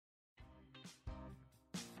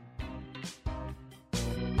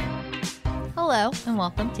Hello, and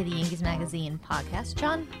welcome to the Yankees Magazine podcast.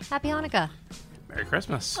 John, happy Hanukkah. Merry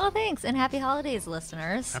Christmas. Oh, thanks, and happy holidays,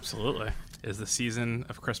 listeners. Absolutely. It is the season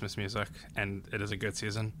of Christmas music, and it is a good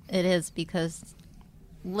season. It is because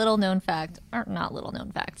little known fact, or not little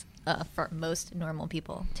known fact, for most normal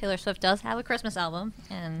people, Taylor Swift does have a Christmas album,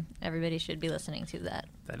 and everybody should be listening to that.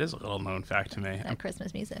 That is a little known fact to me. That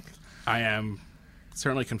Christmas music. I am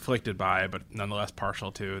certainly conflicted by, but nonetheless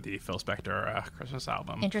partial to the Phil Spector Christmas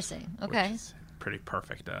album. Interesting. Okay. Which is a pretty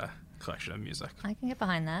perfect collection of music. I can get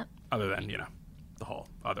behind that. Other than, the whole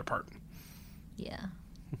other part. Yeah.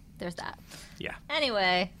 There's that. Yeah.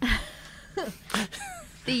 Anyway,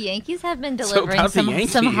 the Yankees have been delivering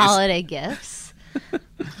Yankees. some holiday gifts.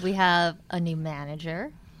 We have a new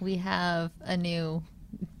manager. We have a new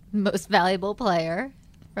most valuable player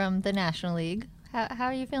from the National League. How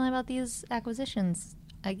are you feeling about these acquisitions?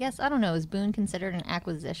 I guess, I don't know, is Boone considered an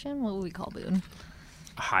acquisition? What would we call Boone?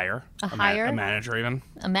 A hire. A hire? A manager even.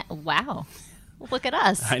 Wow. Look at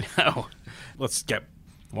us. I know. Let's get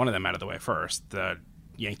one of them out of the way first. The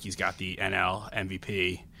Yankees got the NL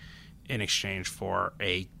MVP in exchange for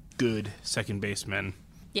a good second baseman.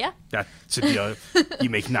 Yeah. That's a deal. You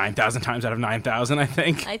make 9,000 times out of 9,000, I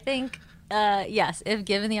think. I think, yes, if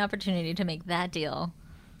given the opportunity to make that deal,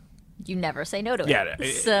 you never say no to it. Yeah.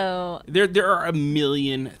 So there are a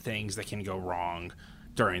million things that can go wrong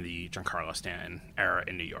during the Giancarlo Stanton era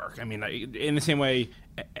in New York. I mean, in the same way,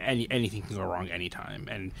 anything can go wrong anytime.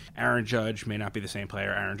 And Aaron Judge may not be the same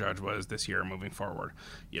player Aaron Judge was this year moving forward.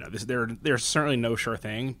 There's certainly no sure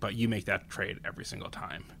thing, but you make that trade every single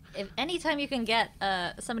time. If anytime you can get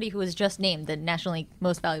somebody who was just named the National League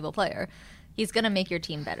most valuable player, he's going to make your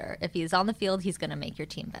team better. If he's on the field, he's going to make your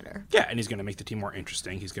team better. Yeah, and he's going to make the team more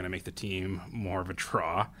interesting. He's going to make the team more of a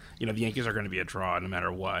draw. The Yankees are going to be a draw no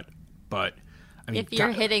matter what. But I mean, if you're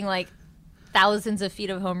hitting like thousands of feet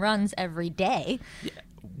of home runs every day. Yeah.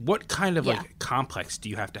 What kind of complex do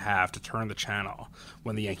you have to turn the channel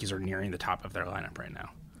when the Yankees are nearing the top of their lineup right now?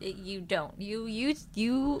 You don't.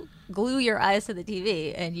 You glue your eyes to the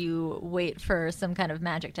TV and you wait for some kind of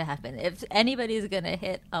magic to happen. If anybody's going to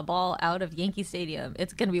hit a ball out of Yankee Stadium,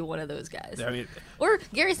 it's going to be one of those guys. I mean, or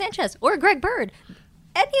Gary Sanchez or Greg Bird.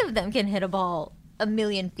 Any of them can hit a ball a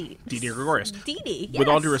million feet. Didi Gregorius. Didi, yes. With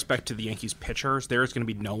all due respect to the Yankees pitchers, there's going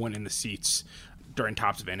to be no one in the seats during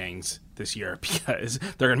tops of innings this year because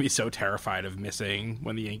they're going to be so terrified of missing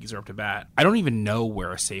when the Yankees are up to bat. I don't even know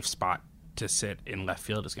where a safe spot to sit in left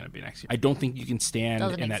field is going to be next year. I don't think you can stand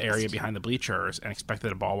in that area behind the bleachers and expect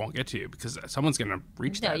that a ball won't get to you because someone's going to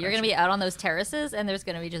reach that. No, you're going to be out on those terraces and there's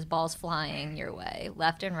going to be just balls flying your way,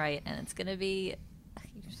 left and right, and it's going to be,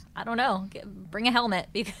 I don't know, bring a helmet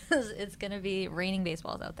because it's going to be raining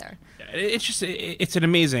baseballs out there. It's an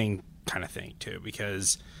amazing kind of thing, too,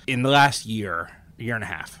 because in the last year and a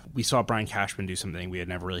half, we saw Brian Cashman do something we had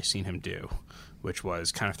never really seen him do, which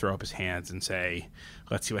was kind of throw up his hands and say,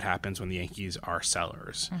 let's see what happens when the Yankees are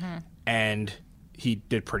sellers. Mm-hmm. And he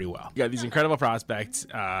did pretty well. You got these incredible prospects.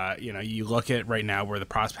 You look at right now where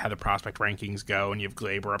how the prospect rankings go, and you have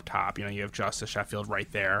Glaber up top. You have Justice Sheffield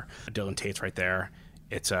right there. Dylan Tate's right there.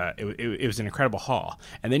 It was an incredible haul.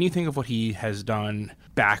 And then you think of what he has done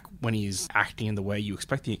back when he's acting in the way you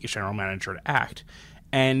expect the Yankees general manager to act.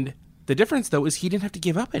 And the difference, though, is he didn't have to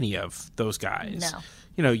give up any of those guys.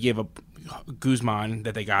 No. You have a Guzman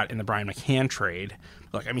that they got in the Brian McCann trade.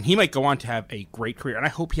 Look, I mean, he might go on to have a great career, and I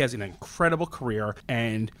hope he has an incredible career.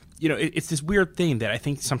 And, it's this weird thing that I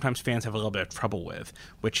think sometimes fans have a little bit of trouble with,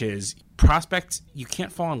 which is prospects, you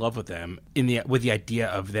can't fall in love with them with the idea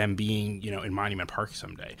of them being, in Monument Park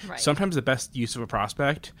someday. Right. Sometimes the best use of a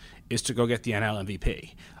prospect is to go get the NL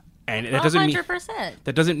MVP. And that doesn't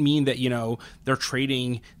 100%. mean that, they're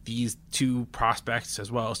trading these two prospects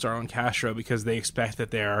as well as Starlin Castro because they expect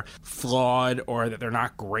that they're flawed or that they're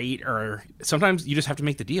not great, or sometimes you just have to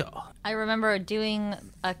make the deal. I remember doing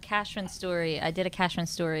a Cashman story. I did a Cashman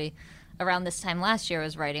story around this time last year. I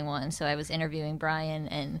was writing one, so I was interviewing Brian,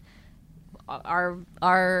 and our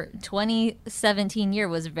 2017 year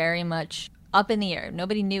was very much up in the air.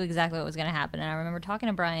 Nobody knew exactly what was going to happen. And I remember talking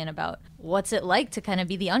to Brian about what's it like to kind of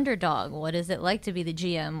be the underdog? What is it like to be the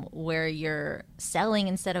GM where you're selling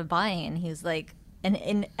instead of buying? And he's like,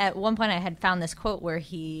 and at one point I had found this quote where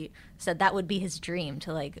he said that would be his dream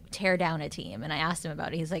to tear down a team. And I asked him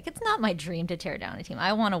about it. He's like, it's not my dream to tear down a team.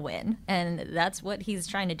 I want to win. And that's what he's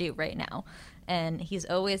trying to do right now. And he's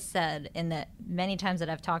always said in that many times that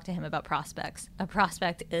I've talked to him about prospects, a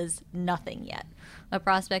prospect is nothing yet. A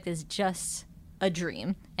prospect is just a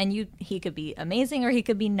dream. And he could be amazing or he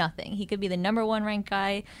could be nothing. He could be the number one ranked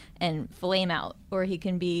guy and flame out. Or he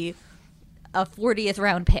can be a 40th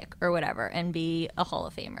round pick or whatever and be a Hall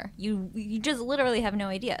of Famer. You just literally have no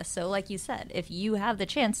idea. So like you said, if you have the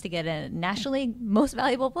chance to get a nationally most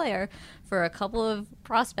valuable player for a couple of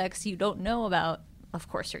prospects you don't know about, of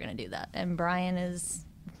course you're going to do that. And Brian is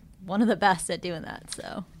one of the best at doing that.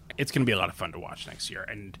 So it's going to be a lot of fun to watch next year.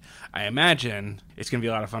 And I imagine it's going to be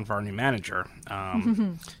a lot of fun for our new manager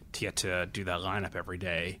to get to do that lineup every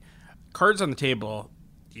day. Cards on the table,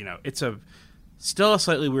 it's still a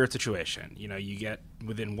slightly weird situation. You get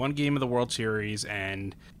within one game of the World Series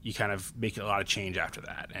and you kind of make a lot of change after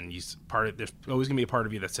that. And there's always going to be a part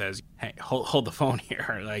of you that says, hey, hold the phone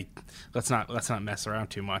here. Like, let's not mess around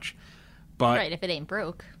too much. But right, if it ain't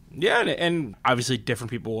broke. Yeah, and obviously different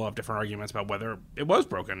people will have different arguments about whether it was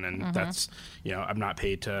broken, and that's, I'm not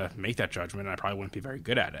paid to make that judgment, and I probably wouldn't be very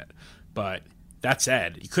good at it. But that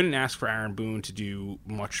said, you couldn't ask for Aaron Boone to do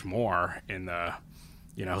much more in the,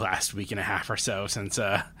 last week and a half or so since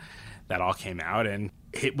that all came out. And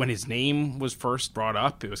when his name was first brought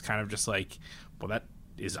up, it was kind of just like, well, that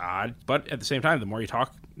is odd. But at the same time, the more you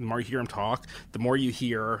hear him talk, the more you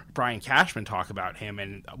hear Brian Cashman talk about him.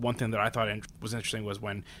 And one thing that I thought was interesting was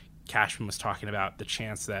when Cashman was talking about the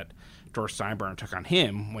chance that George Steinbrenner took on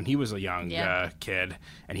him when he was a young kid,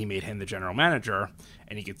 and he made him the general manager,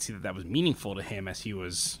 and he could see that was meaningful to him as he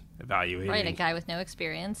was evaluating. Right, a guy with no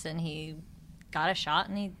experience, and he got a shot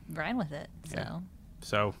and he ran with it.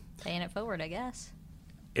 So paying it forward, I guess.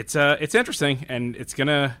 It's interesting, and there's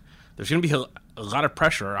gonna be a lot of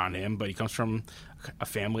pressure on him, but he comes from a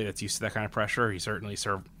family that's used to that kind of pressure. He certainly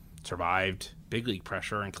survived big league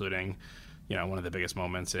pressure, including one of the biggest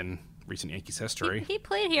moments in recent Yankees history. He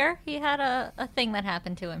played here. He had a thing that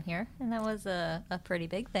happened to him here, and that was a pretty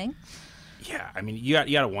big thing. Yeah, I mean, you got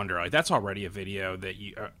to wonder, like, that's already a video that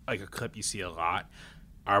like a clip you see a lot.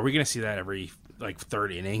 Are we going to see that every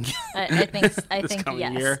third inning? I think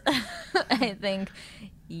yes. Year? I think,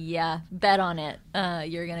 bet on it.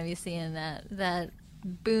 You're going to be seeing that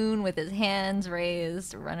Boone with his hands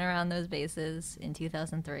raised, run around those bases in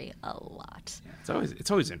 2003 a lot. Yeah,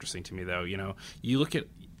 it's always interesting to me, though. You look at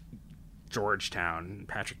Georgetown,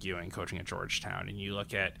 Patrick Ewing coaching at Georgetown, and you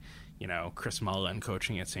look at Chris Mullin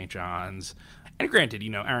coaching at St. John's. And granted,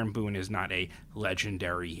 Aaron Boone is not a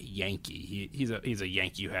legendary Yankee. He's a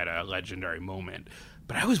Yankee who had a legendary moment.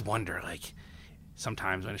 But I always wonder,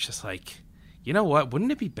 sometimes when it's just like, you know what?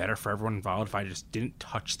 Wouldn't it be better for everyone involved if I just didn't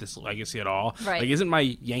touch this legacy at all? Right. Isn't my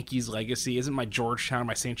Yankees legacy, isn't my Georgetown,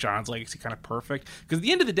 my St. John's legacy kind of perfect? Because at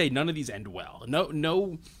the end of the day, none of these end well.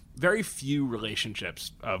 No, very few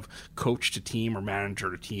relationships of coach to team or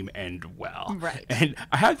manager to team end well. Right. And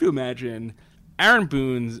I have to imagine Aaron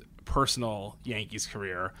Boone's personal Yankees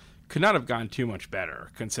career could not have gone too much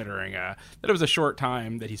better, considering that it was a short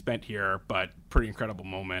time that he spent here, but pretty incredible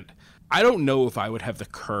moment. I don't know if I would have the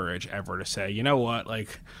courage ever to say, you know what,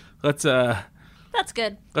 let's that's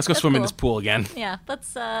good. Let's go swim in this pool again. Yeah,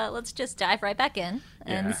 let's just dive right back in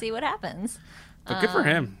and see what happens. But good for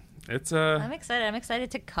him. I'm excited. I'm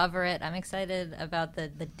excited to cover it. I'm excited about the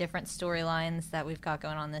different storylines that we've got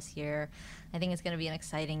going on this year. I think it's going to be an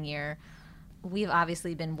exciting year. We've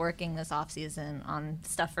obviously been working this offseason on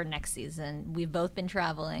stuff for next season. We've both been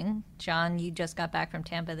traveling. John, you just got back from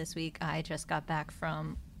Tampa this week. I just got back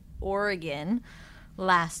from Oregon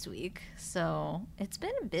last week. So it's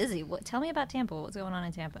been busy. Tell me about Tampa. What's going on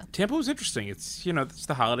in Tampa? Tampa was interesting. It's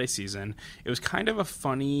the holiday season. It was kind of a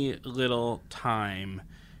funny little time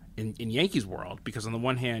in Yankees world, because on the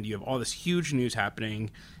one hand, you have all this huge news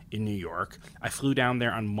happening in New York. I flew down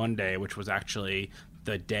there on Monday, which was actually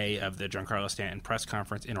the day of the Giancarlo Stanton press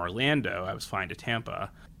conference in Orlando. I was flying to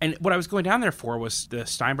Tampa. And what I was going down there for was the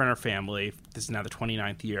Steinbrenner family. This is now the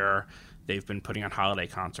 29th year. They've been putting on holiday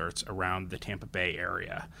concerts around the Tampa Bay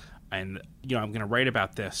area. And, I'm going to write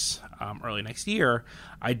about this early next year.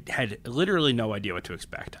 I had literally no idea what to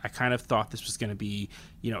expect. I kind of thought this was going to be,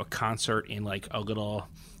 a concert in a little,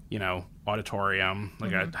 auditorium,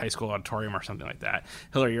 a high school auditorium or something like that.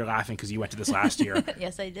 Hillary, you're laughing because you went to this last year.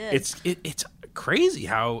 Yes, I did. It's crazy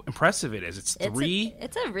how impressive it is. It's a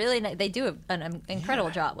really nice. They do an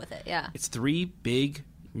incredible job with it. Yeah. It's 3 big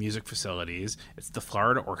music facilities. It's the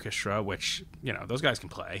Florida Orchestra, which those guys can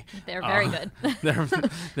play. They're very good.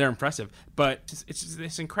 they're impressive. But it's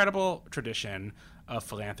this incredible tradition of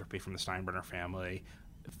philanthropy from the Steinbrenner family.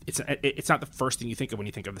 It's not the first thing you think of when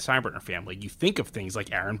you think of the Steinbrenner family. You think of things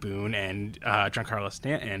like Aaron Boone and Giancarlo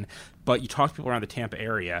Stanton, but you talk to people around the Tampa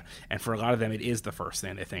area, and for a lot of them, it is the first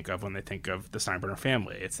thing they think of when they think of the Steinbrenner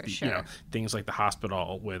family. It's things like the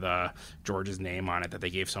hospital with George's name on it that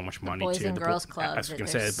they gave so much money Boys to. And the Girls Club. I was going to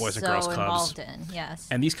say the Boys and Girls Clubs. Involved in, yes.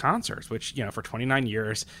 And these concerts, which for 29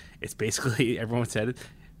 years, it's basically everyone said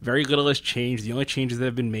Very little has changed. The only changes that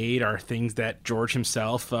have been made are things that George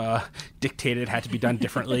himself dictated had to be done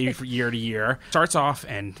differently from year to year. Starts off,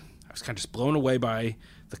 and I was kind of just blown away by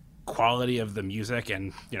the quality of the music.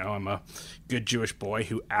 And, I'm a good Jewish boy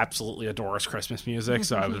who absolutely adores Christmas music,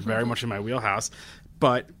 so I was very much in my wheelhouse.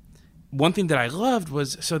 But one thing that I loved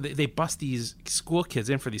was, so they bust these school kids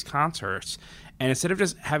in for these concerts, and instead of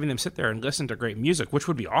just having them sit there and listen to great music, which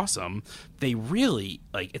would be awesome, they really,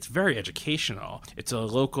 it's very educational. It's a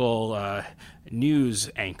local news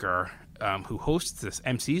anchor who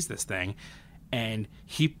MCs this thing, and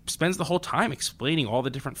he spends the whole time explaining all the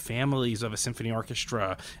different families of a symphony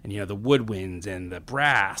orchestra, and, the woodwinds and the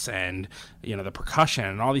brass and, the percussion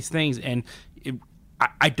and all these things. And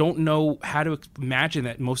I don't know how to imagine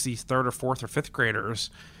that most of these third or fourth or fifth graders,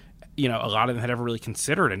 a lot of them had ever really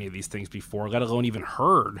considered any of these things before, let alone even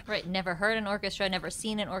heard. Right, never heard an orchestra, never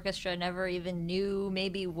seen an orchestra, never even knew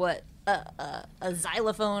maybe what a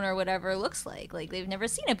xylophone or whatever looks like. Like, they've never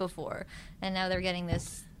seen it before. And now they're getting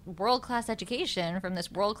this world-class education from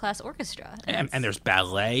this world-class orchestra. And there's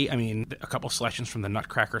ballet. I mean, a couple selections from the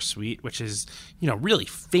Nutcracker Suite, which is, really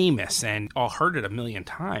famous and all heard it a million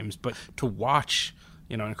times. But to watch,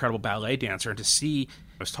 an incredible ballet dancer, and to see,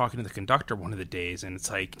 I was talking to the conductor one of the days, and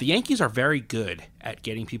it's like, the Yankees are very good at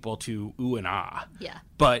getting people to ooh and ah. Yeah.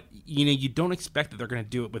 But, you don't expect that they're going to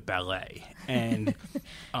do it with ballet. And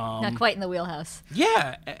not quite in the wheelhouse.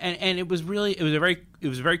 Yeah, and it was a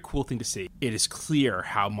very cool thing to see. It is clear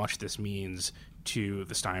how much this means to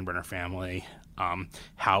the Steinbrenner family.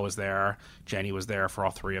 Hal was there, Jenny was there for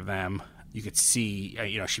all three of them. You could see,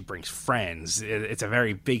 she brings friends. It's a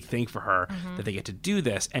very big thing for her that they get to do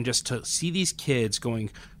this. And just to see these kids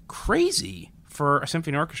going crazy for a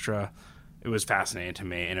symphony orchestra, it was fascinating to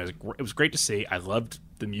me. And it was great to see. I loved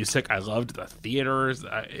the music. I loved the theaters.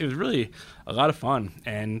 It was really a lot of fun.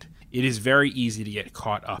 And it is very easy to get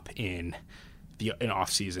caught up in off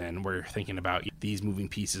season where you're thinking about these moving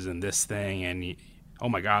pieces and this thing. And, oh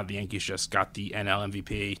my God, the Yankees just got the NL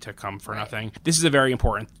MVP to come for nothing. This is a very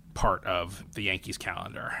important part of the Yankees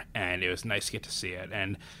calendar, and it was nice to get to see it.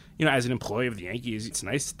 And as an employee of the Yankees, it's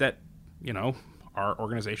nice that our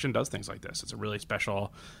organization does things like this. It's a really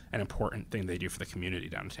special and important thing they do for the community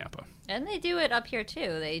down in Tampa. And they do it up here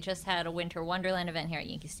too. They just had a Winter Wonderland event here at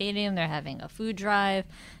Yankee Stadium. They're having a food drive.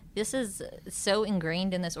 This is so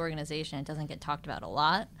ingrained in this organization. It doesn't get talked about a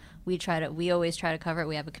lot. We always try to cover it.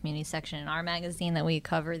 We have a community section in our magazine that we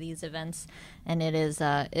cover these events, and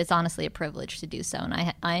it's honestly a privilege to do so.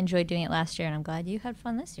 And I enjoyed doing it last year, and I'm glad you had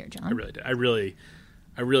fun this year, John. I really did. I really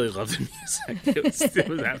loved the music. It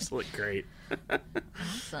was absolutely great.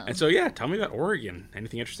 Awesome. And so, tell me about Oregon.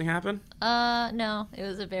 Anything interesting happen? No. It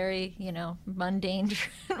was a very, mundane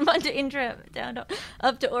trip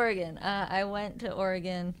up to Oregon. I went to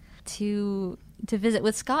Oregon to visit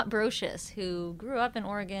with Scott Brocious, who grew up in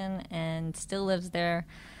Oregon and still lives there.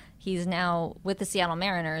 He's now with the Seattle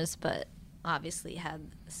Mariners, but obviously had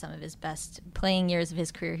some of his best playing years of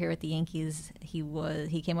his career here with the Yankees. He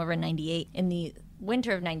came over in 98, in the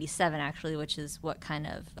winter of 97 actually, which is what kind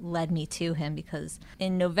of led me to him, because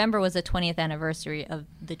in November was the 20th anniversary of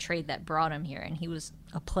the trade that brought him here, and he was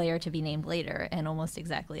a player to be named later, and almost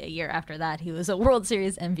exactly a year after that he was a World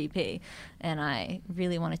Series MVP, and I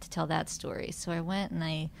really wanted to tell that story. So I went and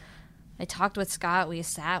I talked with Scott. We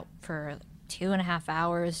sat for 2.5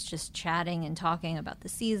 hours just chatting and talking about the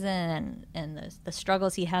season and the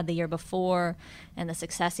struggles he had the year before and the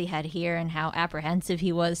success he had here, and how apprehensive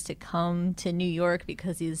he was to come to New York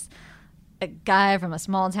because he's a guy from a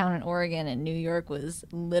small town in Oregon, and New York was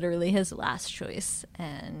literally his last choice,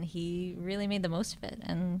 and he really made the most of it.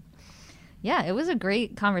 And yeah, it was a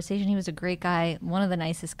great conversation. He was a great guy, one of the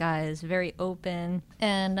nicest guys, very open,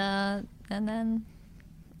 and then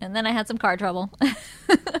I had some car trouble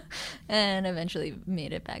and eventually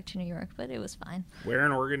made it back to New York, but it was fine. Where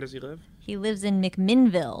in Oregon does he live? He lives in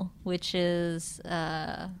McMinnville, which is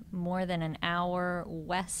more than an hour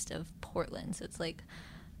west of Portland. So it's like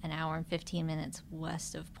an hour and 15 minutes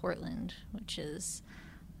west of Portland, which is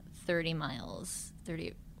 40 miles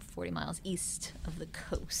east of the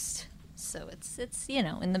coast. So it's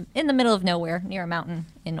in the middle of nowhere, near a mountain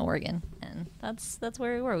in Oregon, and that's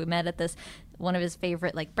where we were. We met at this one of his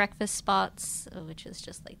favorite breakfast spots, which is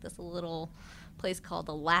just this little place called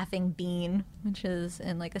the Laughing Bean, which is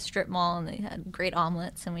in a strip mall, and they had great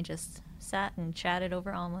omelets, and we just sat and chatted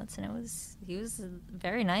over omelets, and he was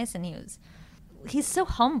very nice, and he's so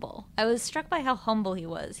humble. I was struck by how humble he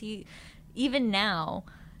was. He even now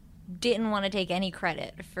didn't want to take any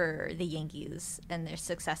credit for the Yankees and their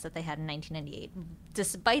success that they had in 1998,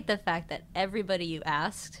 despite the fact that everybody you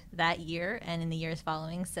asked that year and in the years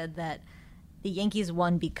following said that the Yankees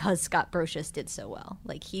won because Scott Brosius did so well.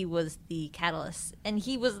 Like, he was the catalyst, and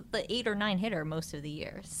he was the 8 or 9 hitter most of the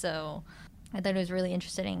year. So I thought it was really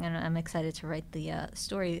interesting, and I'm excited to write the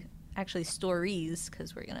stories,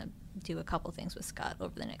 because we're going to do a couple things with Scott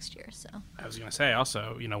over the next year. So I was going to say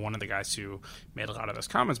also, one of the guys who made a lot of those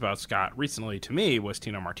comments about Scott recently to me was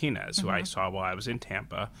Tino Martinez, who I saw while I was in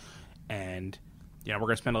Tampa. And we're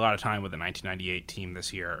going to spend a lot of time with the 1998 team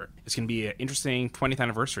this year. It's going to be an interesting 20th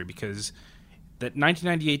anniversary because that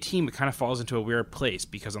 1998 team, it kind of falls into a weird place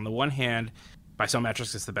because on the one hand, by some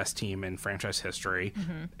metrics, it's the best team in franchise history.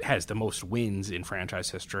 It has the most wins in franchise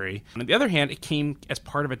history. And on the other hand, it came as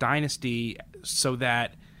part of a dynasty so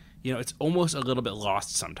that, it's almost a little bit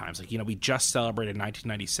lost sometimes. Like, we just celebrated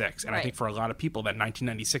 1996. And I think for a lot of people, that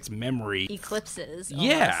 1996 memory eclipses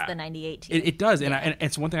almost the 98 team. It does. Yeah.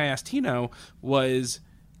 And so one thing I asked Tino was,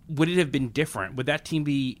 would it have been different? Would that team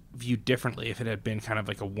be viewed differently if it had been kind of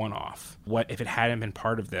like a one-off? What if it hadn't been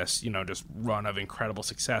part of this, just run of incredible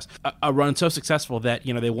success? A run so successful that,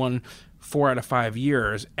 they won 4 out of 5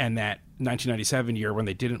 years, and that 1997 year when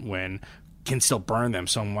they didn't win can still burn them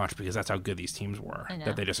so much because that's how good these teams were,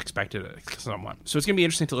 that they just expected it somewhat. So it's going to be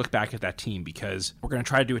interesting to look back at that team because we're going to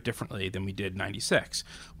try to do it differently than we did in 96.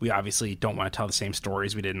 We obviously don't want to tell the same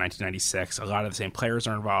stories we did in 1996. A lot of the same players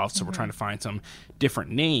are involved, so we're trying to find some different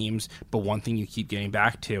names, but one thing you keep getting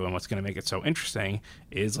back to and what's going to make it so interesting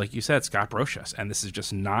is, like you said, Scott Brosius. And this is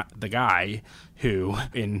just not the guy who,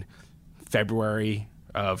 in February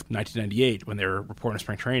of 1998, when they were reporting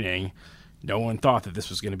spring training, no one thought that this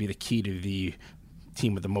was going to be the key to the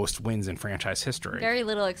team with the most wins in franchise history. Very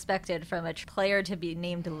little expected from a player to be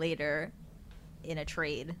named later in a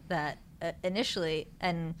trade that initially,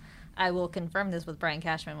 and I will confirm this with Brian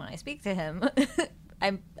Cashman when I speak to him,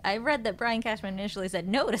 I read that Brian Cashman initially said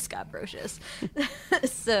no to Scott Brosius.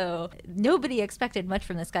 So nobody expected much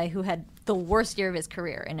from this guy who had the worst year of his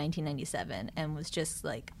career in 1997 and was just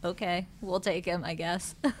like, okay, we'll take him, I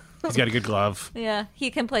guess. He's got a good glove. Yeah,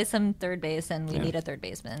 he can play some third base, and we need a third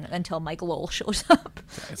baseman until Mike Lowell shows up.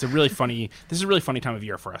 This is a really funny time of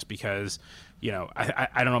year for us because, I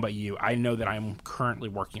don't know about you. I know that I'm currently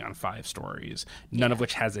working on 5 stories, none of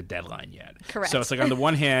which has a deadline yet. Correct. So it's like on the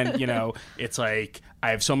one hand, it's like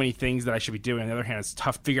I have so many things that I should be doing. On the other hand, it's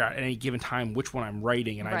tough to figure out at any given time which one I'm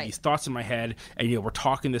writing. And I have these thoughts in my head, and, we're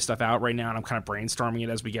talking this stuff out right now, and I'm kind of brainstorming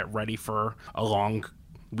it as we get ready for a long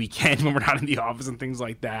weekend when we're not in the office and things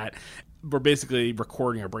like that. We're basically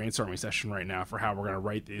recording a brainstorming session right now for how we're going to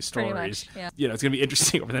write these stories. Pretty much, yeah. It's going to be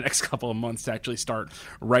interesting over the next couple of months to actually start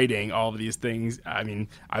writing all of these things. I mean,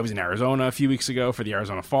 I was in Arizona a few weeks ago for the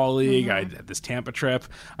Arizona Fall League. I had this Tampa trip.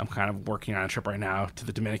 I'm kind of working on a trip right now to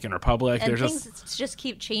the Dominican Republic. And things just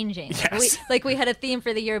keep changing. Yes. We had a theme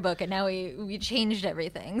for the yearbook, and now we changed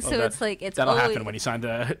everything. So that'll happen when you sign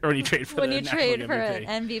when you trade for when you trade for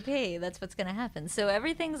an MVP. That's what's going to happen. So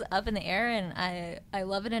everything's up in the air, and I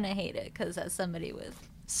love it and I hate it. Because as somebody with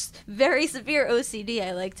very severe OCD,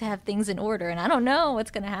 I like to have things in order, and I don't know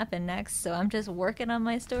what's going to happen next. So I'm just working on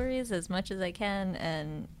my stories as much as I can,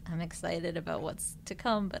 and I'm excited about what's to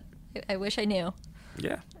come, but I wish I knew.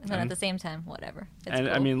 Yeah. But at the same time, whatever. It's and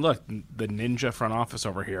cool. I mean, look, the ninja front office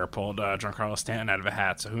over here pulled Giancarlo Stanton out of a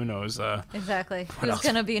hat, so who knows? Exactly. Who's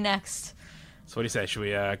going to be next? So what do you say? Should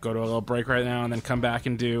we go to a little break right now and then come back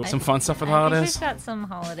and do some fun stuff with the holidays? I think we've got some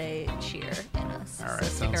holiday cheer in us. All right,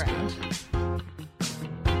 so stick around.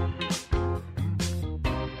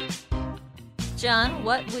 John,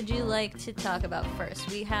 what would you like to talk about first?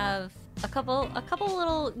 We have a couple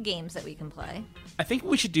little games that we can play. I think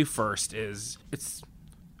what we should do first is it's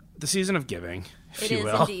the season of giving, if you will.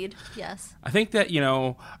 It is indeed, yes. I think that,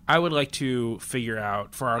 I would like to figure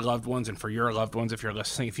out for our loved ones and for your loved ones, if you're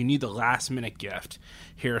listening, if you need the last minute gift,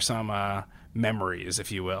 here are some memories,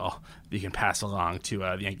 if you will, that you can pass along to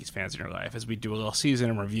the Yankees fans in your life. As we do a little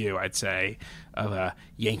season in review, I'd say, of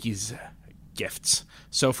Yankees gifts.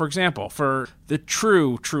 So, for example, for the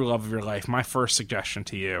true love of your life, my first suggestion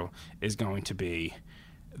to you is going to be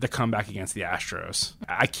the comeback against the Astros.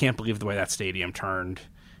 I can't believe the way that stadium turned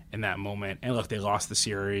in that moment. And look, they lost the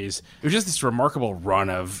series. It was just this remarkable run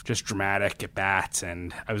of just dramatic at-bats,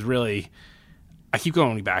 and I keep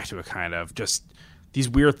going back to it, kind of just these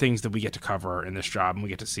weird things that we get to cover in this job and we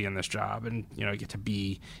get to see in this job and, get to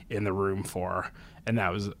be in the room for. And I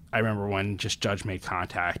remember when just Judge made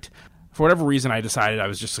contact. For whatever reason, I decided I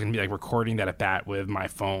was just going to be recording that at-bat with my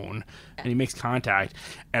phone, and he makes contact.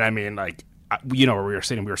 And I mean, where we were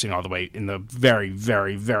sitting all the way in the very,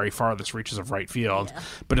 very, very farthest reaches of right field. Yeah.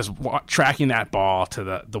 But just tracking that ball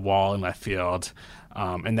to the wall in left field,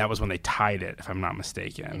 And that was when they tied it, if I'm not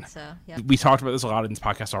mistaken. I think so, yeah. We talked about this a lot in this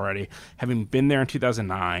podcast already. Having been there in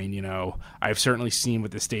 2009, you know, I've certainly seen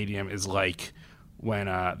what the stadium is like when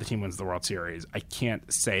the team wins the World Series. I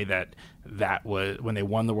can't say that was when they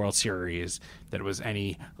won the World Series that it was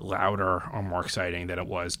any louder or more exciting than it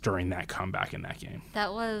was during that comeback in that game.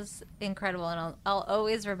 That was incredible, and I'll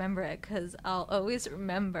always remember it because I'll always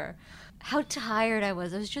remember how tired I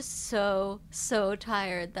was. I was just so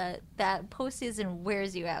tired that postseason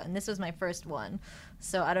wears you out, and this was my first one.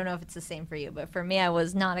 So I don't know if it's the same for you, but for me, I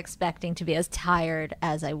was not expecting to be as tired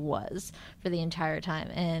as I was for the entire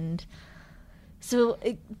time. And so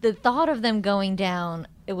the thought of them going down,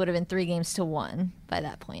 it would have been 3-1 by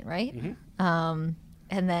that point, right? Mm-hmm.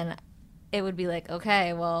 And then it would be like,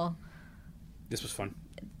 okay, well, this was fun.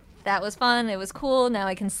 That was fun. It was cool. Now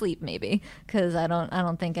I can sleep maybe because I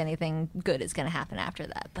don't think anything good is going to happen after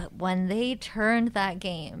that. But when they turned that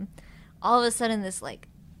game, all of a sudden this like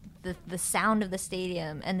the sound of the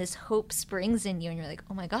stadium and this hope springs in you, and you're like,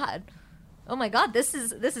 oh my god, this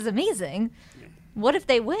is amazing. Yeah. What if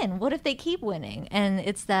they win? What if they keep winning? And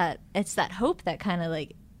it's that hope that kind of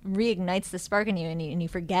like reignites the spark in you, and you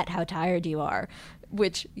forget how tired you are,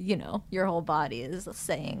 which, you know, your whole body is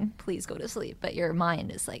saying, please go to sleep. But your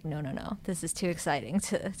mind is like, no, this is too exciting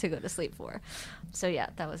to go to sleep for. So yeah,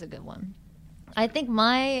 that was a good one. I think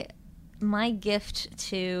my gift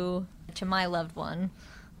to my loved one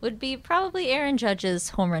would be probably Aaron Judge's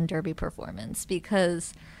home run derby performance,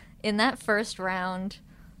 because in that first round,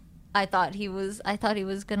 I thought he was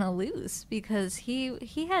gonna lose because he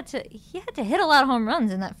had to hit a lot of home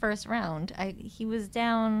runs in that first round. He was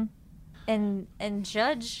down, and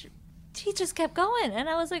Judge, he just kept going, and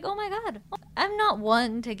I was like, oh my god. I'm not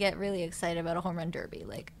one to get really excited about a home run derby.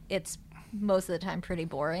 Like, it's most of the time pretty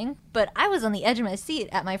boring, but I was on the edge of my seat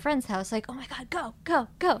at my friend's house, like, oh my god,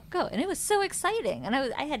 go, and it was so exciting, and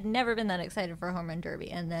I had never been that excited for a home run derby,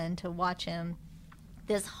 and then to watch him,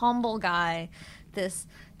 this humble guy, this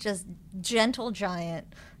just gentle giant,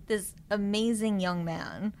 this amazing young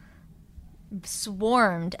man,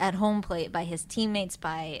 swarmed at home plate by his teammates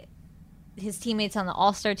on the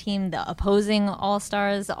All-Star team, the opposing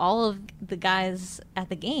All-Stars, all of the guys at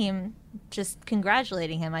the game just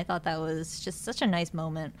congratulating him. I thought that was just such a nice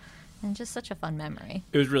moment and just such a fun memory.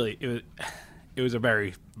 It was a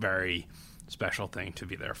very, very special thing to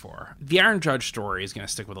be there for. The Aaron Judge story is going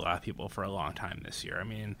to stick with a lot of people for a long time this year. I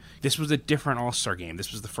mean, this was a different All-Star game.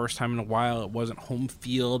 This was the first time in a while it wasn't home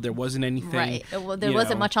field. There wasn't anything. Right. Well, there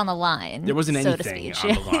wasn't much on the line. There wasn't anything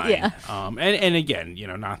on the line. Yeah. And again, you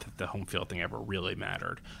know, not that the home field thing ever really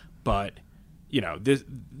mattered, but you know,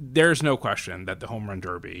 there's no question that the home run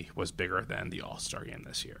derby was bigger than the All-Star game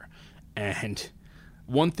this year. And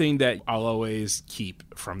one thing that I'll always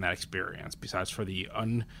keep from that experience, besides for the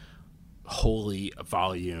unholy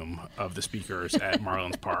volume of the speakers at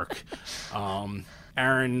Marlins Park,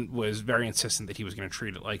 Aaron was very insistent that he was going to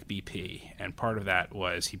treat it like BP, and part of that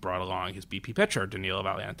was he brought along his BP pitcher, Danilo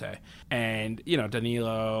Valiente. And you know,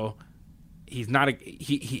 Danilo, he's not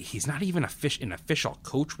even an official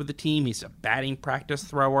coach with the team. He's a batting practice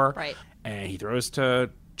thrower, right? And he throws to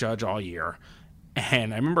Judge all year.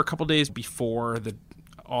 And I remember a couple days before the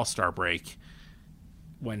All-Star break,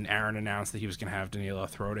 when Aaron announced that he was going to have Danilo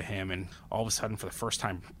throw to him, and all of a sudden, for the first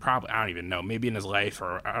time, probably, I don't even know, maybe in his life,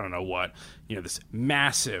 or I don't know what, you know, this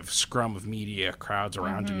massive scrum of media crowds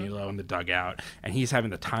around Danilo in the dugout, and he's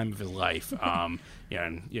having the time of his life.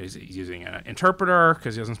 And he's using an interpreter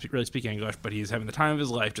because he doesn't really speak English, but he's having the time of his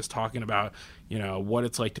life just talking about, you know, what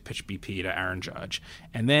it's like to pitch BP to Aaron Judge.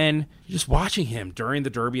 And then just watching him during the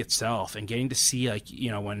Derby itself and getting to see, like, you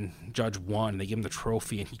know, when Judge won, they give him the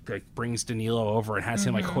trophy and he like brings Danilo over and has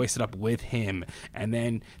him like hoist it up with him. And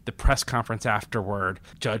then the press conference afterward,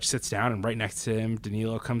 Judge sits down and right next to him,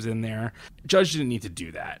 Danilo comes in there. Judge didn't need to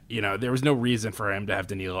do that. You know, there was no reason for him to have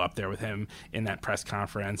Danilo up there with him in that press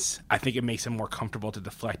conference. I think it makes him more comfortable to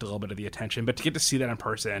deflect a little bit of the attention, but to get to see that in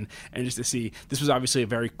person and just to see, this was obviously a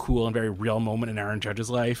very cool and very real moment in Aaron Judge's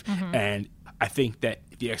life. And I think that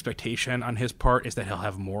the expectation on his part is that he'll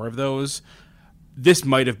have more of those. This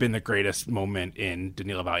might have been the greatest moment in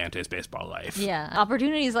Danilo Valiente's baseball life. Yeah.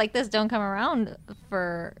 Opportunities like this don't come around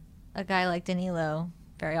for a guy like Danilo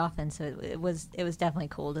very often. So it was definitely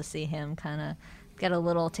cool to see him kind of get a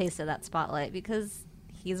little taste of that spotlight, because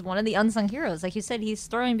he's one of the unsung heroes. Like you said, he's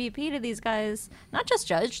throwing BP to these guys, not just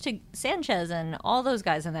Judge, to Sanchez and all those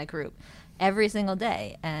guys in that group every single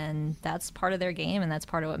day. And that's part of their game, and that's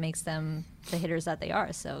part of what makes them the hitters that they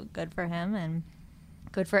are. So good for him, and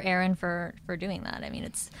good for Aaron for doing that. I mean,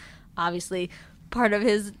 it's obviously part of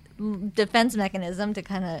his defense mechanism to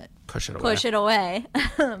kind of push it away.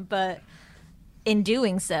 But in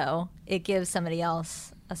doing so, it gives somebody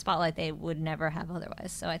else a spotlight they would never have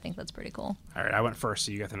otherwise. So I think that's pretty cool. All right, I went first,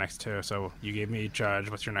 so you got the next two. So you gave me Judge.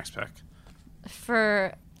 What's your next pick?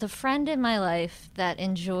 For the friend in my life that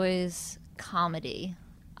enjoys comedy,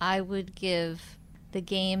 I would give the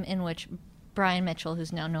game in which Brian Mitchell,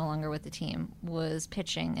 who's now no longer with the team, was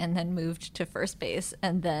pitching and then moved to first base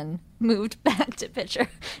and then moved back to pitcher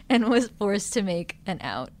and was forced to make an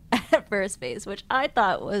out at first base, which I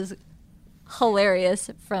thought was hilarious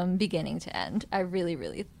from beginning to end. I really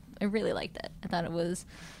liked it. I thought it was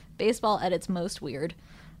baseball at its most weird,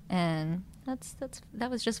 and that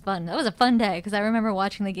was just fun. That was a fun day because I remember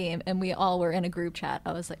watching the game and we all were in a group chat.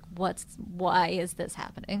 I was like, why is this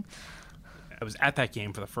happening? I was at that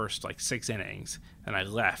game for the first 6 innings, and I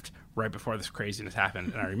left right before this craziness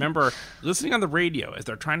happened. And I remember listening on the radio as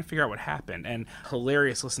they're trying to figure out what happened, and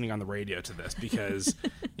hilarious listening on the radio to this because,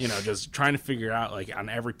 just trying to figure out on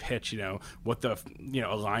every pitch, what the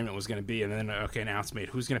alignment was going to be, and then now it's made.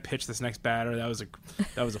 Who's going to pitch this next batter? That was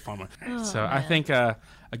a fun one. So man. I think a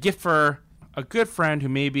gift for a good friend who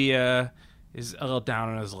maybe is a little down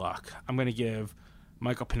on his luck. I'm going to give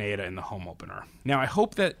Michael Pineda in the home opener. Now, I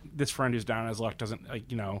hope that this friend who's down on his luck doesn't,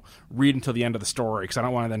 read until the end of the story because I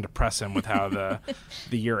don't want to then depress him with how the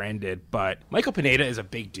year ended. But Michael Pineda is a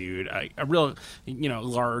big dude, a real,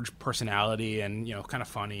 large personality and, kind of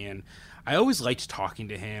funny. And I always liked talking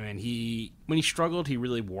to him. And when he struggled, he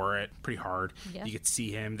really wore it pretty hard. Yeah. You could see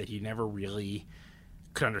him that he never really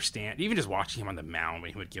could understand. Even just watching him on the mound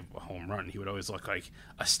when he would give a home run, he would always look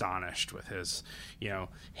astonished with his,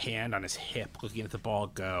 hand on his hip looking at the ball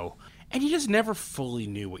go. And you just never fully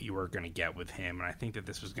knew what you were going to get with him. And I think that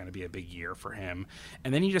this was going to be a big year for him.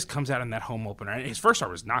 And then he just comes out in that home opener. And his first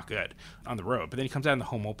start was not good on the road, but then he comes out in the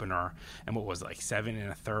home opener and what was it, 7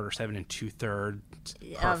 1/3 or 7 2/3?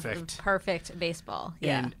 Perfect. Perfect baseball.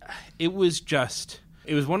 Yeah. And it was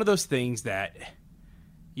one of those things that,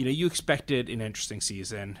 you expected an interesting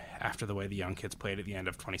season after the way the young kids played at the end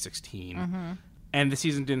of 2016. Mm-hmm. And the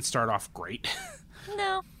season didn't start off great.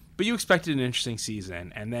 No. But you expected an interesting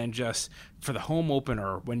season. And then just for the home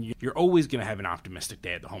opener, when you're always going to have an optimistic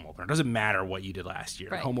day at the home opener. It doesn't matter what you did last year.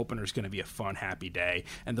 Right. The home opener is going to be a fun, happy day.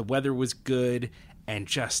 And the weather was good. And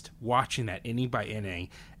just watching that inning by inning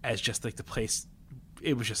as just the place,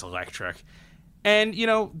 it was just electric. And,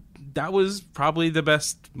 that was probably the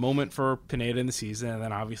best moment for Pineda in the season. And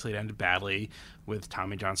then obviously it ended badly with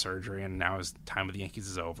Tommy John surgery. And now his time with the Yankees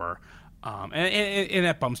is over. And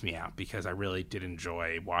that bums me out because I really did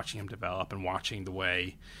enjoy watching him develop and watching the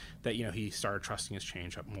way that, he started trusting his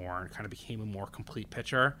changeup more and kind of became a more complete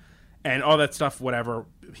pitcher. And all that stuff, whatever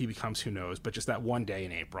he becomes, who knows. But just that one day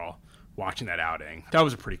in April, watching that outing, that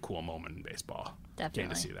was a pretty cool moment in baseball. Definitely.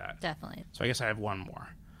 Getting to see that. Definitely. So I guess I have one more.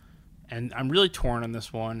 And I'm really torn on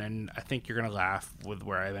this one, and I think you're going to laugh with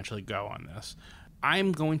where I eventually go on this.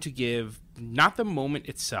 I'm going to give not the moment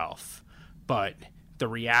itself, but the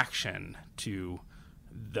reaction to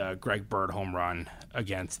the Greg Bird home run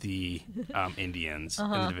against the Indians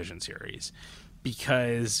in the division series.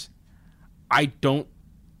 Because I don't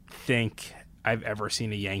think I've ever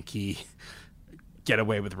seen a Yankee get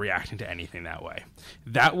away with reacting to anything that way.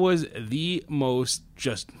 That was the most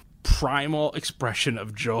just primal expression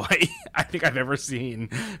of joy I think I've ever seen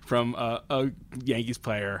from a Yankees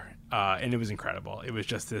player, and it was incredible. It was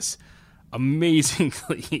just this amazing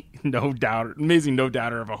no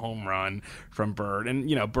doubter of a home run from Bird.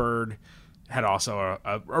 And Bird had also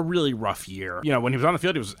a really rough year. When he was on the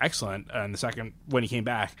field, he was excellent. And the second, when he came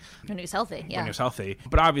back, when he was healthy, yeah. When he was healthy,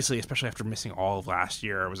 but obviously, especially after missing all of last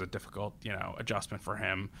year, it was a difficult adjustment for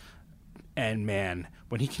him. And man,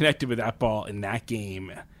 when he connected with that ball in that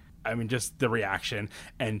game, I mean, just the reaction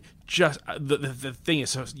and just the thing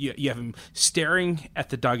is, so you have him staring at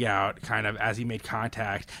the dugout kind of as he made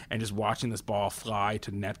contact and just watching this ball fly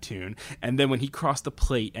to Neptune. And then when he crossed the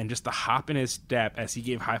plate and just the hop in his step as he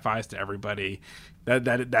gave high fives to everybody,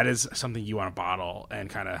 that is something you want to bottle and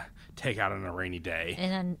kind of take out on a rainy day.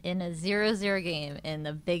 In a 0-0 game, in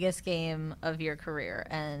the biggest game of your career,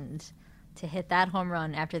 and to hit that home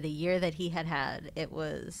run after the year that he had, it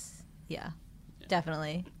was,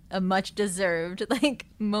 definitely a much deserved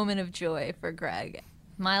moment of joy for Greg.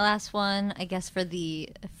 My last one, I guess, for the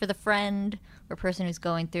friend or person who's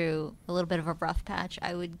going through a little bit of a rough patch,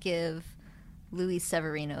 I would give Luis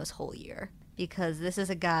Severino's whole year, because this is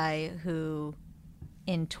a guy who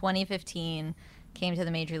in 2015 came to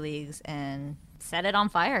the major leagues and set it on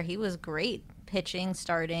fire. He was great pitching,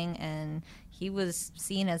 starting, and he was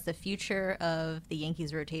seen as the future of the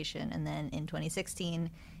Yankees rotation. And then in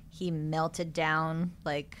 2016, he melted down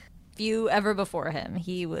like few ever before him.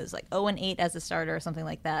 He was like 0-8 as a starter or something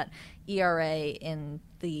like that. ERA in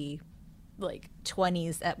the like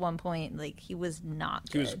 20s at one point. Like, he was not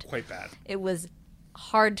good. He was quite bad. It was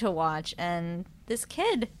hard to watch. And this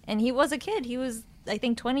kid, and he was a kid. He was, I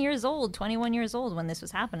think, 20 years old, 21 years old when this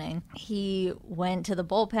was happening. He went to the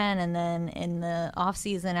bullpen, and then in the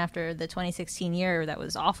offseason after the 2016 year that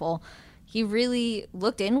was awful, he really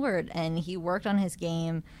looked inward and he worked on his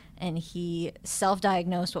game and he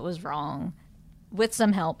self-diagnosed what was wrong with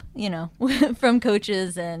some help, you know, from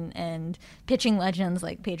coaches and pitching legends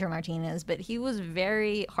like Pedro Martinez. But he was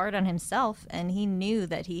very hard on himself, and he knew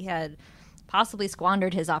that he had possibly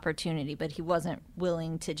squandered his opportunity, but he wasn't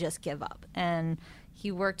willing to just give up. And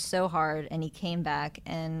he worked so hard, and he came back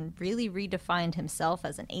and really redefined himself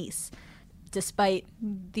as an ace, despite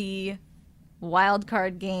the wild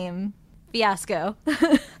card game fiasco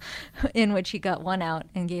in which he got 1 out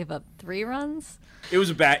and gave up 3 runs. It was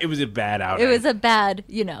a bad outing. It was a bad,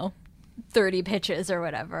 30 pitches or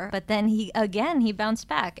whatever. But then he bounced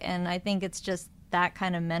back, and I think it's just that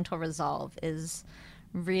kind of mental resolve is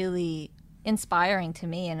really inspiring to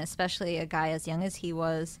me, and especially a guy as young as he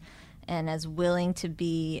was and as willing to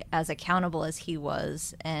be as accountable as he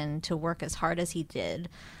was and to work as hard as he did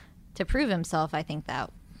to prove himself. I think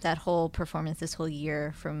that whole performance this whole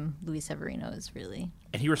year from Luis Severino is really...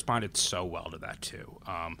 And he responded so well to that, too.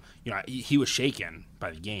 He was shaken by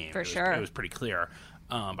the game. Sure. It was pretty clear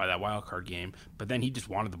by that wild card game. But then he just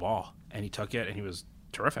wanted the ball, and he took it, and he was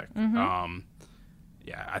terrific. Mm-hmm.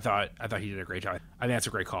 I thought he did a great job. I think that's a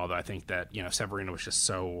great call, though. I think that, Severino was just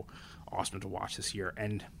so awesome to watch this year.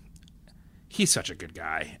 And he's such a good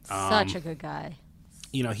guy. Such a good guy.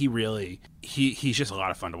 He really he's just a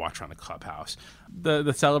lot of fun to watch around the clubhouse.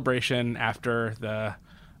 The celebration after the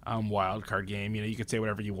wild card game, you could say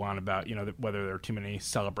whatever you want about whether there are too many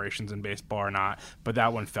celebrations in baseball or not, but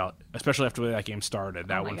that one felt, especially after the way that game started,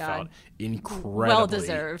 felt incredibly well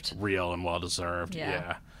deserved, real and well deserved.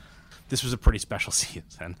 Yeah. This was a pretty special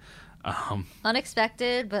season.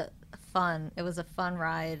 Unexpected, but fun. It was a fun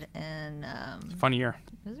ride and fun year.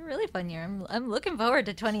 It was a really fun year. I'm looking forward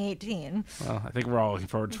to 2018. Well, I think we're all looking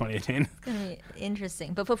forward to 2018. It's going to be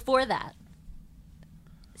interesting. But before that,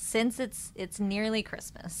 since it's nearly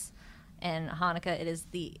Christmas and Hanukkah, it is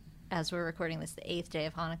as we're recording this, the 8th day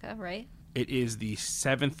of Hanukkah, right? It is the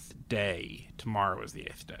 7th day. Tomorrow is the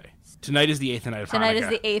 8th day. Tonight is the 8th night of Hanukkah. Tonight is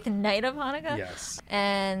the 8th night of Hanukkah? Yes.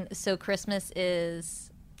 And so Christmas is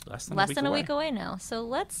less than a week away now. So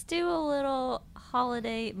let's do a little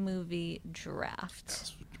holiday movie draft.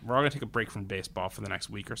 Yes. We're all going to take a break from baseball for the next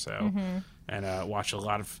week or so and watch a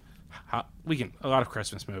lot of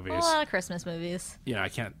Christmas movies. A lot of Christmas movies. I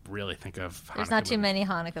can't really think of Hanukkah There's not too movies. many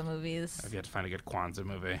Hanukkah movies. I've yet to find a good Kwanzaa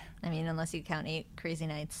movie. I mean, unless you count 8 Crazy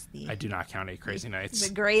Nights. I do not count 8 Crazy Nights.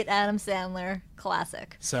 The great Adam Sandler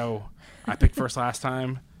classic. So, I picked first last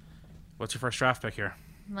time. What's your first draft pick here?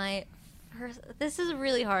 This is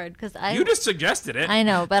really hard because You just suggested it. I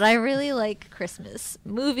know, but I really like Christmas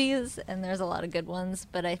movies, and there's a lot of good ones.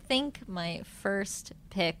 But I think my first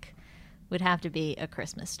pick would have to be A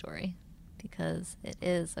Christmas Story because it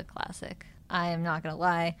is a classic. I am not going to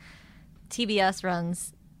lie. TBS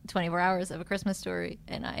runs 24 hours of A Christmas Story,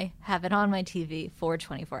 and I have it on my TV for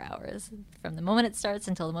 24 hours. From the moment it starts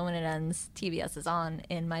until the moment it ends, TBS is on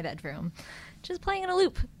in my bedroom, just playing in a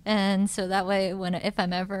loop. And so that way, if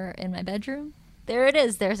I'm ever in my bedroom, there it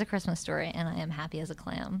is. There's A Christmas Story, and I am happy as a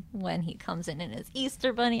clam when he comes in his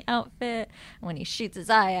Easter Bunny outfit, when he shoots his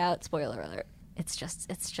eye out. Spoiler alert. It's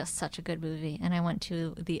just such a good movie. And I went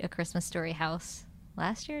to the A Christmas Story house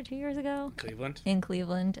last year, 2 years ago, in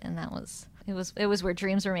Cleveland, and it was where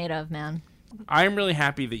dreams were made of, man. I'm really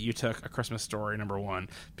happy that you took A Christmas Story #1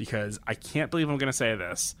 because I can't believe I'm going to say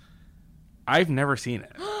this. I've never seen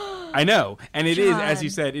it. I know, and it is, as you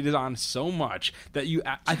said, it is on so much that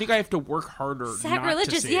I think I have to work harder. Sacrilegious,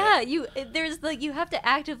 not to see it. You have to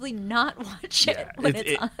actively not watch it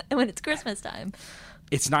when it's Christmas time.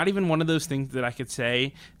 It's not even one of those things that I could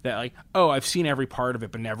say that I've seen every part of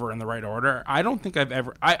it, but never in the right order. I don't think I've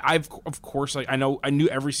ever. I've of course I knew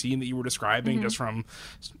every scene that you were describing just from,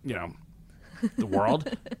 the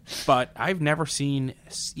world, but I've never seen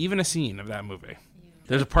even a scene of that movie.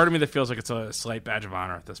 There's a part of me that feels like it's a slight badge of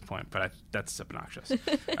honor at this point, but that's obnoxious.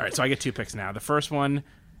 All right, so I get 2 picks now. The first one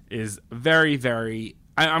is very, very...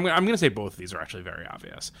 I'm going to say both of these are actually very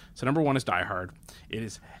obvious. So #1 is Die Hard. It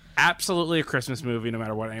is absolutely a Christmas movie, no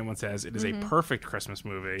matter what anyone says. It is a perfect Christmas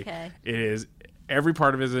movie. Okay. It is... Every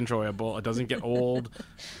part of it is enjoyable. It doesn't get old.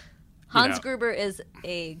 Hans Gruber is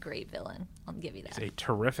a great villain. I'll give you that. He's a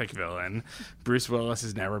terrific villain. Bruce Willis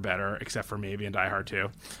is never better, except for maybe in Die Hard 2.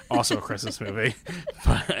 Also a Christmas movie.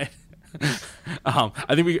 But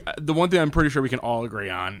I think the one thing I'm pretty sure we can all agree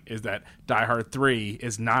on is that Die Hard 3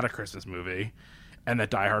 is not a Christmas movie, and that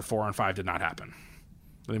Die Hard 4 and 5 did not happen.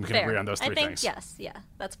 I think we can Fair. agree on those three I think, things. yes, yeah,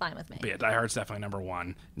 that's fine with me. But yeah, Die Hard's definitely number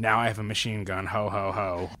one. Now I have a machine gun, ho, ho,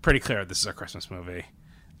 ho. Pretty clear this is a Christmas movie.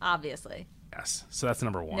 Obviously. Yes, so that's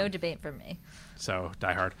number one. No debate for me. So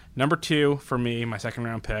Die Hard. Number two for me, my second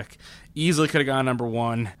round pick. Easily could have gone number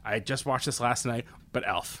one. I just watched this last night, but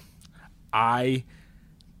Elf. I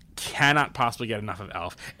cannot possibly get enough of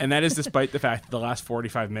Elf. And that is despite the fact that the last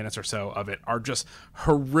 45 minutes or so of it are just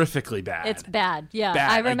horrifically bad. It's bad, yeah.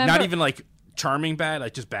 Bad. I remember. Not even like charming bad,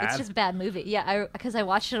 like just bad. It's just a bad movie. Yeah, because I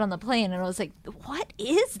watched it on the plane and I was like, what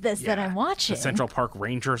is this that I'm watching? The Central Park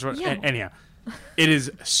Rangers. Yeah. Anyhow, it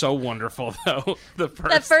is so wonderful, though.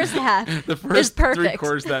 That first half the is first perfect.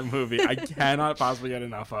 3/4 of that movie, I cannot possibly get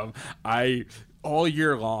enough of. All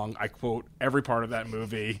year long, I quote every part of that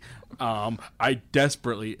movie. I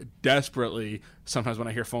desperately, sometimes when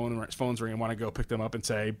I hear phones ring, I want to go pick them up and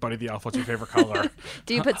say, "Buddy the Elf, what's your favorite color?"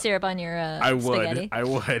 Do you put syrup on your spaghetti? I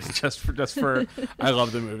would just for. I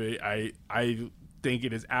love the movie. I think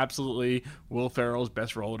it is absolutely Will Ferrell's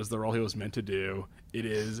best role. It is the role he was meant to do. It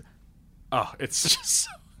is. Oh, it's just.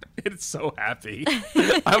 It's so happy.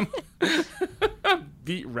 I'm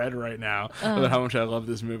beat red right now about how much I love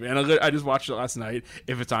this movie. And I just watched it last night.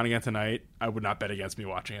 If it's on again tonight, I would not bet against me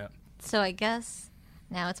watching it. So I guess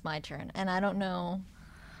now it's my turn. And I don't know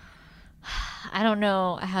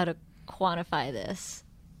how to quantify this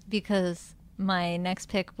because my next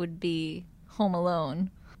pick would be Home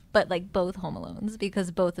Alone, but like both Home Alones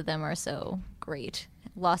because both of them are so great.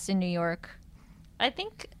 Lost in New York. I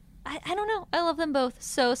think... I don't know. I love them both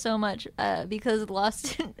so much because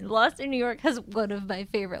Lost in New York has one of my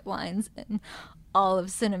favorite lines in all of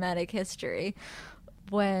cinematic history.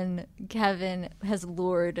 When Kevin has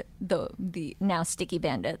lured the now sticky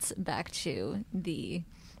bandits back to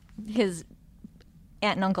his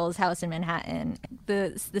aunt and uncle's house in Manhattan,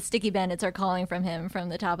 the sticky bandits are calling from him from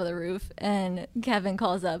the top of the roof, and Kevin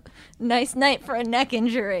calls up, "Nice night for a neck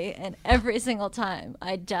injury," and every single time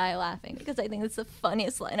I die laughing because I think it's the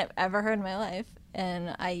funniest line I've ever heard in my life,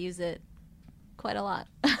 and I use it quite a lot.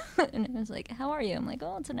 And it was like, "How are you?" I'm like,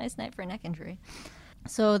 "Oh, it's a nice night for a neck injury."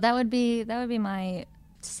 So that would be my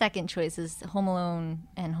second choice is Home Alone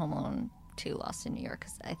and Home Alone 2 Lost in New York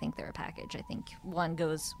because I think they're a package. I think one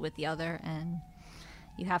goes with the other, and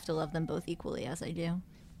you have to love them both equally, as I do.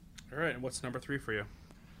 All right, and what's number 3 for you?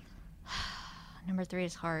 Number 3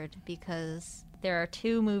 is hard because there are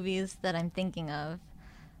 2 movies that I'm thinking of,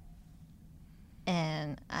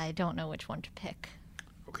 and I don't know which one to pick.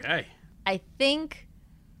 Okay. I think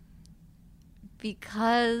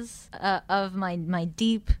because of my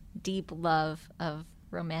deep love of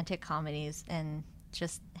romantic comedies and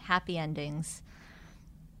just happy endings,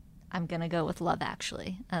 I'm gonna go with Love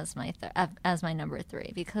Actually as my number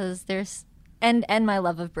 3 because there's and my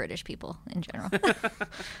love of British people in general.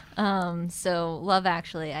 So Love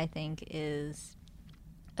Actually, I think, is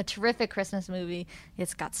a terrific Christmas movie.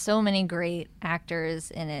 It's got so many great actors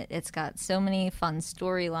in it. It's got so many fun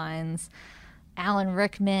storylines. Alan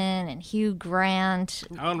Rickman and Hugh Grant.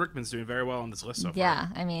 Alan Rickman's doing very well on this list so far. Yeah,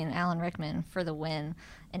 I mean, Alan Rickman for the win.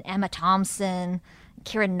 And Emma Thompson,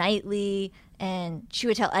 Keira Knightley, and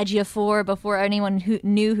Chiwetel Ejiofor before anyone who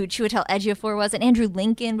knew who Chiwetel Ejiofor was, and Andrew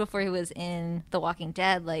Lincoln before he was in The Walking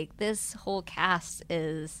Dead. Like, this whole cast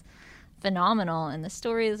is phenomenal, and the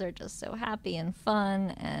stories are just so happy and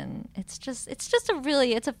fun, and it's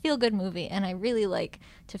a feel-good movie, and I really like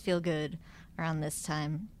to feel good around this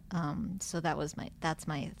time. So that's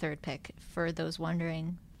my third pick. For those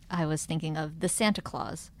wondering, I was thinking of The Santa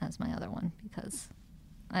Claus as my other one because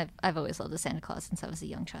I've always loved The Santa Claus since I was a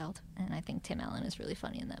young child, and I think Tim Allen is really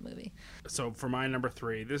funny in that movie. So for my number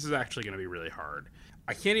 3, this is actually going to be really hard.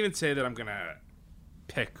 I can't even say that I'm going to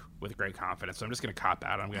pick with great confidence, so I'm just going to cop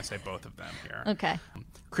out. I'm going to say both of them here. Okay.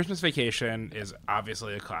 Christmas Vacation is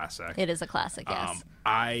obviously a classic. It is a classic, yes.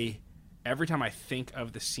 Every time I think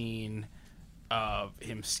of the scene of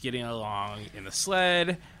him skidding along in the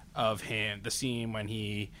sled, the scene when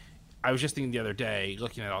I was just thinking the other day,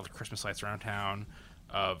 looking at all the Christmas lights around town,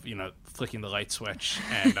 of, flicking the light switch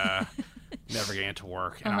and never getting to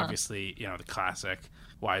work. And obviously, the classic,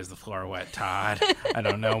 "Why is the floor wet, Todd? I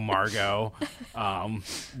don't know, Margot,"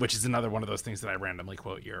 which is another one of those things that I randomly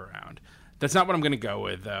quote year round. That's not what I'm going to go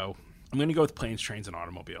with, though. I'm going to go with Planes, Trains, and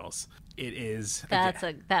Automobiles. It is... That's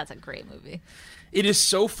a great movie. It is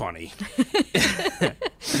so funny.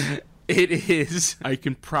 It is... I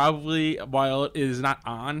can probably... While it is not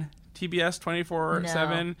on TBS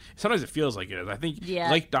 24/7? No. Sometimes it feels like it is. I think,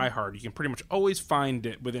 like Die Hard, you can pretty much always find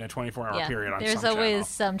it within a 24-hour period on there's some always channel.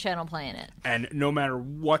 some channel playing it. And no matter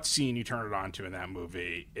what scene you turn it on to in that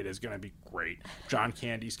movie, it is going to be great. John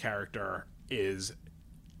Candy's character is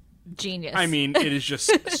genius. I mean, it is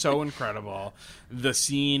just so incredible. The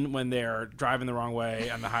scene when they're driving the wrong way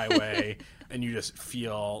on the highway and you just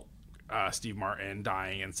feel Steve Martin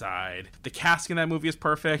dying inside. The cast in that movie is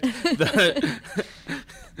perfect. The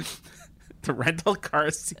rental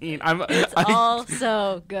car scene. It's all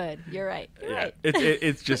so good. You're right. You're right.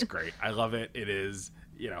 It's just great. I love it. It is,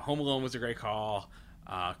 Home Alone was a great call.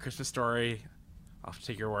 Christmas Story, I'll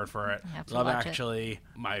take your word for it. Love Actually,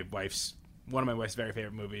 one of my wife's very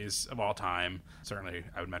favorite movies of all time. Certainly,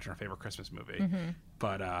 I would mention her favorite Christmas movie. Mm-hmm.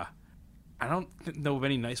 But I don't know of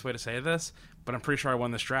any nice way to say this, but I'm pretty sure I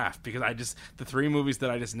won this draft because the three movies that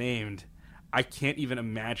I just named, I can't even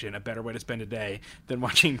imagine a better way to spend a day than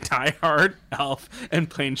watching Die Hard, Elf, and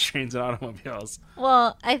Planes, Trains, and Automobiles.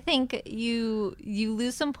 Well, I think you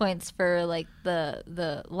lose some points for like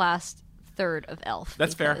the last third of Elf.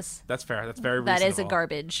 That's fair. That's fair. That's very reasonable. That is a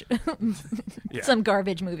garbage. Some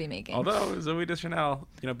garbage movie making. Although Zooey Deschanel,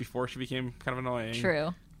 before she became kind of annoying. True.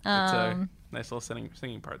 It's a nice little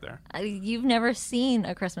singing part there. You've never seen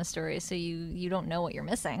A Christmas Story, so you don't know what you're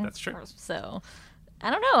missing. That's true. So, I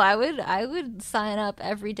don't know. I would sign up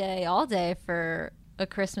every day, all day for A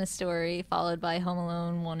Christmas Story, followed by Home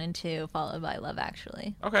Alone 1 and 2, followed by Love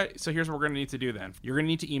Actually. Okay, so here's what we're going to need to do then. You're going to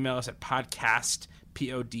need to email us at podcast,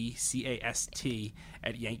 podcast,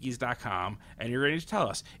 at yankees.com, and you're going to tell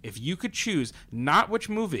us if you could choose not which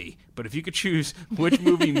movie, but if you could choose which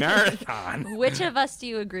movie marathon. Which of us do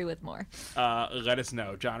you agree with more? Let us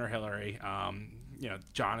know, John or Hillary.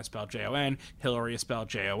 John is spelled Jon, Hillary is spelled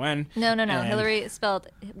Jon. No. Hillary is spelled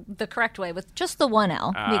the correct way with just the one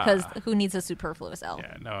L, because who needs a superfluous L?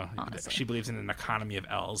 Yeah, no. Honestly. She believes in an economy of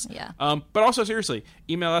L's. Yeah. But also, seriously,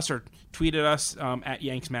 email us or tweet at us at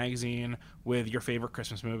Yanks Magazine with your favorite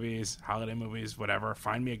Christmas movies, holiday movies, whatever.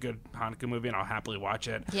 Find me a good Hanukkah movie, and I'll happily watch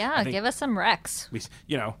it. Yeah, give us some recs.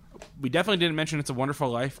 We definitely didn't mention It's a Wonderful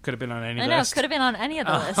Life. Could have been on any list. I know, could have been on any of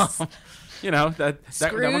the lists. that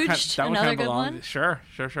one kind of belongs. Sure.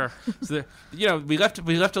 So we left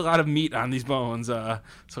a lot of meat on these bones. So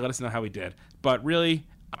let us know how we did. But really,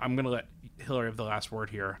 I'm going to let Hillary have the last word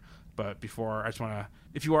here. But before, I just want to,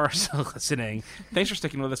 if you are still listening, thanks for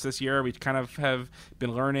sticking with us this year. We kind of have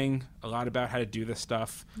been learning a lot about how to do this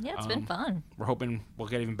stuff. Yeah, it's been fun. We're hoping we'll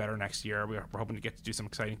get even better next year. We're hoping to get to do some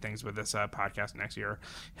exciting things with this podcast next year.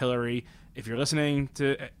 Hillary, if you're listening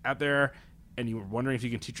out there, and you were wondering if you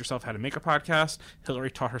can teach yourself how to make a podcast,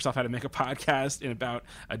 Hillary taught herself how to make a podcast in about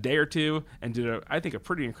a day or two and did, I think, a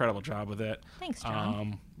pretty incredible job with it. Thanks,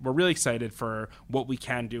 John. We're really excited for what we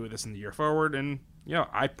can do with this in the year forward. And,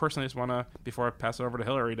 I personally just want to, before I pass it over to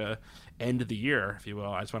Hillary to end the year, if you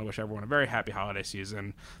will, I just want to wish everyone a very happy holiday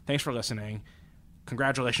season. Thanks for listening.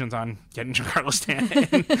 Congratulations on getting Giancarlo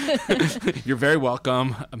Stanton. You're very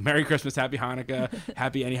welcome. Merry Christmas, Happy Hanukkah,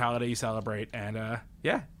 happy any holiday you celebrate, and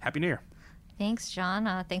Happy New Year. Thanks,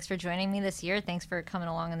 John. Thanks for joining me this year. Thanks for coming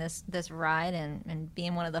along on this ride and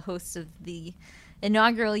being one of the hosts of the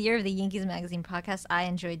inaugural year of the Yankees Magazine podcast. I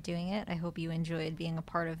enjoyed doing it. I hope you enjoyed being a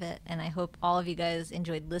part of it, and I hope all of you guys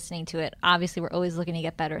enjoyed listening to it. Obviously, we're always looking to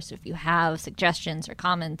get better, so if you have suggestions or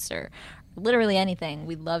comments or literally anything,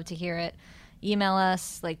 we'd love to hear it. Email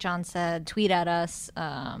us, like John said, tweet at us,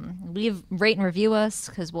 rate and review us,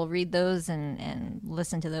 because we'll read those and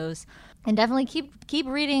listen to those. And definitely keep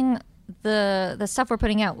reading the stuff we're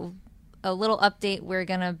putting out. A little update, we're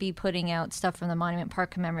going to be putting out stuff from the Monument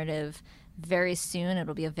Park Commemorative very soon.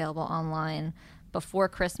 It'll be available online before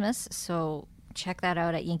Christmas, so check that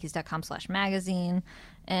out at yankees.com/magazine,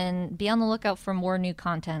 and be on the lookout for more new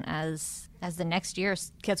content as the next year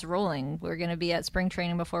gets rolling. We're going to be at spring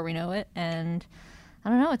training before we know it, and I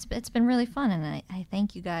don't know, it's been really fun, and I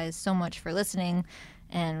thank you guys so much for listening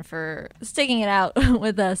and for sticking it out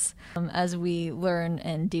with us as we learn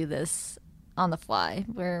and do this on the fly.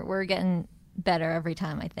 We're getting better every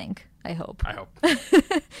time, I hope.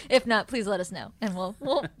 If not, please let us know, and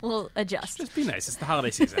we'll adjust. Just be nice. It's the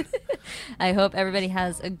holiday season. I hope everybody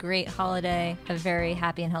has a great holiday, a very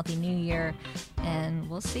happy and healthy new year, and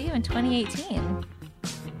we'll see you in 2018.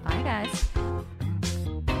 Bye, guys.